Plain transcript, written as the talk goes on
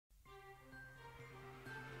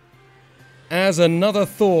As another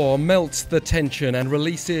thaw melts the tension and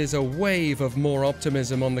releases a wave of more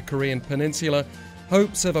optimism on the Korean Peninsula,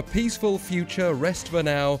 hopes of a peaceful future rest for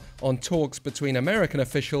now on talks between American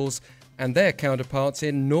officials and their counterparts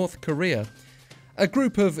in North Korea. A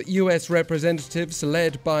group of US representatives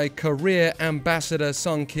led by Korea Ambassador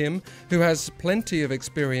Sung Kim, who has plenty of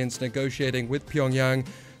experience negotiating with Pyongyang,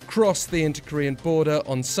 crossed the inter-Korean border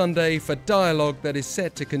on Sunday for dialogue that is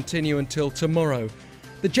set to continue until tomorrow.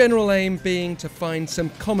 The general aim being to find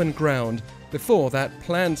some common ground before that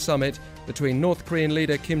planned summit between North Korean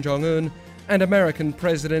leader Kim Jong-un and American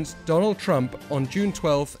President Donald Trump on June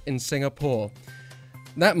 12th in Singapore.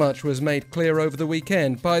 That much was made clear over the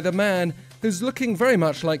weekend by the man who's looking very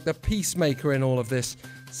much like the peacemaker in all of this,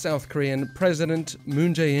 South Korean President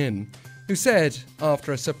Moon Jae-in, who said,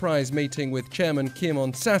 after a surprise meeting with Chairman Kim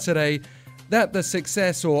on Saturday, that the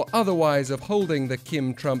success or otherwise of holding the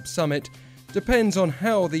Kim-Trump summit depends on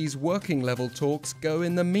how these working-level talks go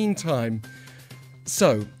in the meantime.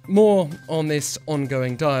 So, more on this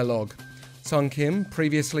ongoing dialogue. Sung Kim,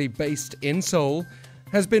 previously based in Seoul,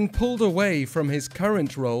 has been pulled away from his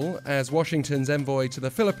current role as Washington's envoy to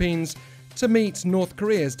the Philippines to meet North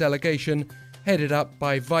Korea's delegation, headed up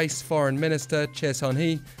by Vice Foreign Minister Choi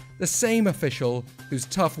Sun-hee, the same official whose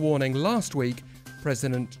tough warning last week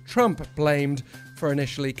President Trump blamed for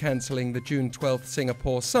initially cancelling the June 12th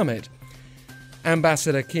Singapore summit.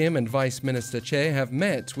 Ambassador Kim and Vice Minister Choi have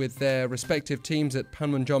met with their respective teams at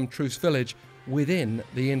Panmunjom Truce Village within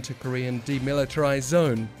the inter-Korean demilitarized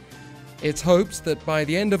zone. It's hoped that by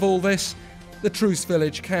the end of all this, the Truce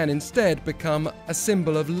Village can instead become a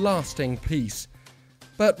symbol of lasting peace.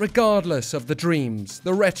 But regardless of the dreams,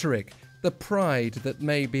 the rhetoric, the pride that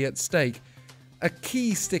may be at stake, a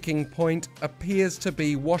key sticking point appears to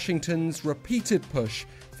be Washington's repeated push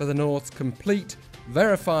for the North's complete,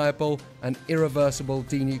 verifiable and irreversible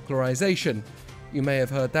denuclearization. You may have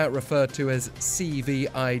heard that referred to as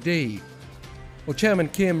CVID. Well, Chairman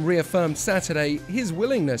Kim reaffirmed Saturday his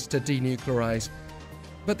willingness to denuclearize.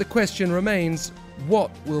 But the question remains,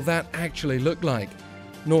 what will that actually look like?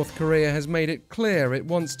 North Korea has made it clear it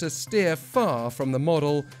wants to steer far from the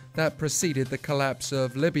model that preceded the collapse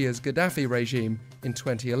of Libya's Gaddafi regime in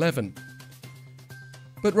 2011.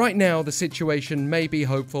 But right now the situation may be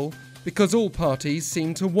hopeful because all parties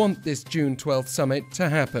seem to want this June 12th summit to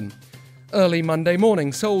happen. Early Monday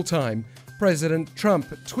morning Seoul time, President Trump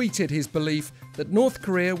tweeted his belief that North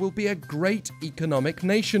Korea will be a great economic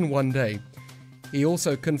nation one day. He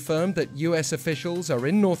also confirmed that US officials are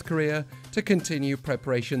in North Korea to continue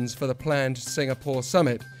preparations for the planned Singapore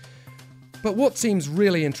summit. But what seems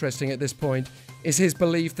really interesting at this point is his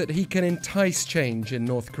belief that he can entice change in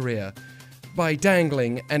North Korea by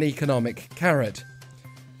dangling an economic carrot.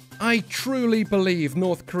 I truly believe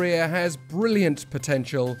North Korea has brilliant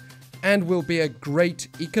potential and will be a great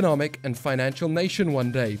economic and financial nation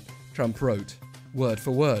one day, Trump wrote, word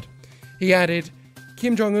for word. He added,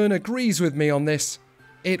 Kim Jong-un agrees with me on this.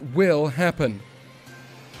 It will happen.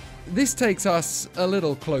 This takes us a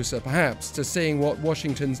little closer, perhaps, to seeing what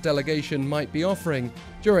Washington's delegation might be offering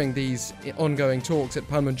during these ongoing talks at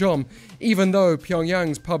Panmunjom, even though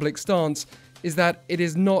Pyongyang's public stance is that it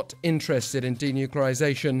is not interested in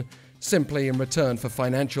denuclearization simply in return for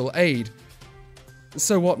financial aid.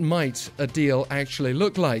 So what might a deal actually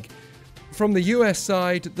look like? From the US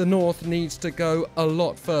side, the North needs to go a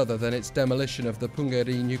lot further than its demolition of the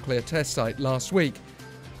Punggye-ri nuclear test site last week,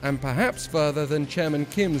 and perhaps further than Chairman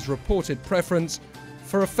Kim's reported preference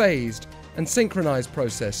for a phased and synchronized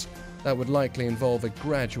process that would likely involve a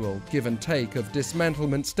gradual give and take of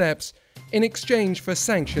dismantlement steps in exchange for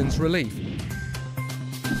sanctions relief.